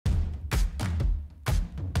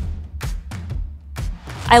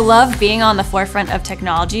I love being on the forefront of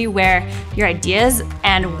technology where your ideas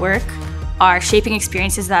and work are shaping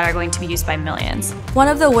experiences that are going to be used by millions. One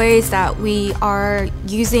of the ways that we are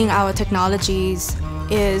using our technologies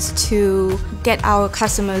is to get our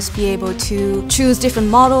customers be able to choose different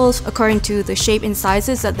models according to the shape and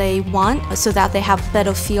sizes that they want so that they have a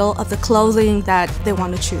better feel of the clothing that they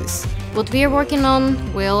want to choose. What we are working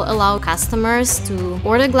on will allow customers to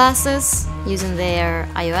order glasses using their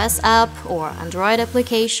iOS app or Android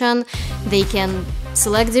application. They can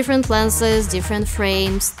select different lenses, different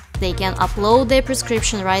frames. They can upload their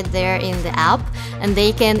prescription right there in the app, and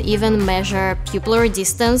they can even measure pupillary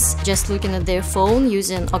distance just looking at their phone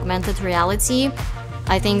using augmented reality.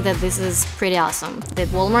 I think that this is pretty awesome, that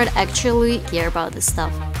Walmart actually care about this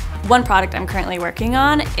stuff. One product I'm currently working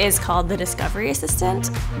on is called the Discovery Assistant.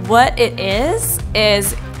 What it is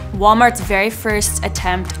Walmart's very first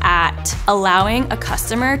attempt at allowing a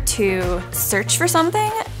customer to search for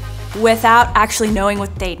something without actually knowing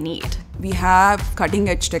what they need. We have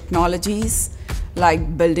cutting-edge technologies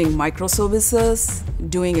like building microservices,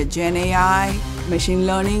 doing a Gen AI, machine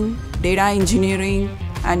learning, data engineering,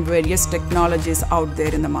 and various technologies out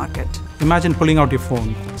there in the market. Imagine pulling out your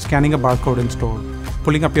phone, scanning a barcode in store,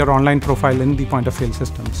 pulling up your online profile in the point-of-sale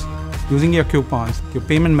systems, using your coupons, your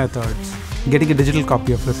payment methods, getting a digital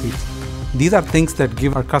copy of receipts. These are things that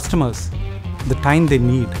give our customers the time they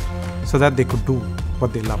need so that they could do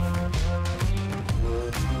what they love.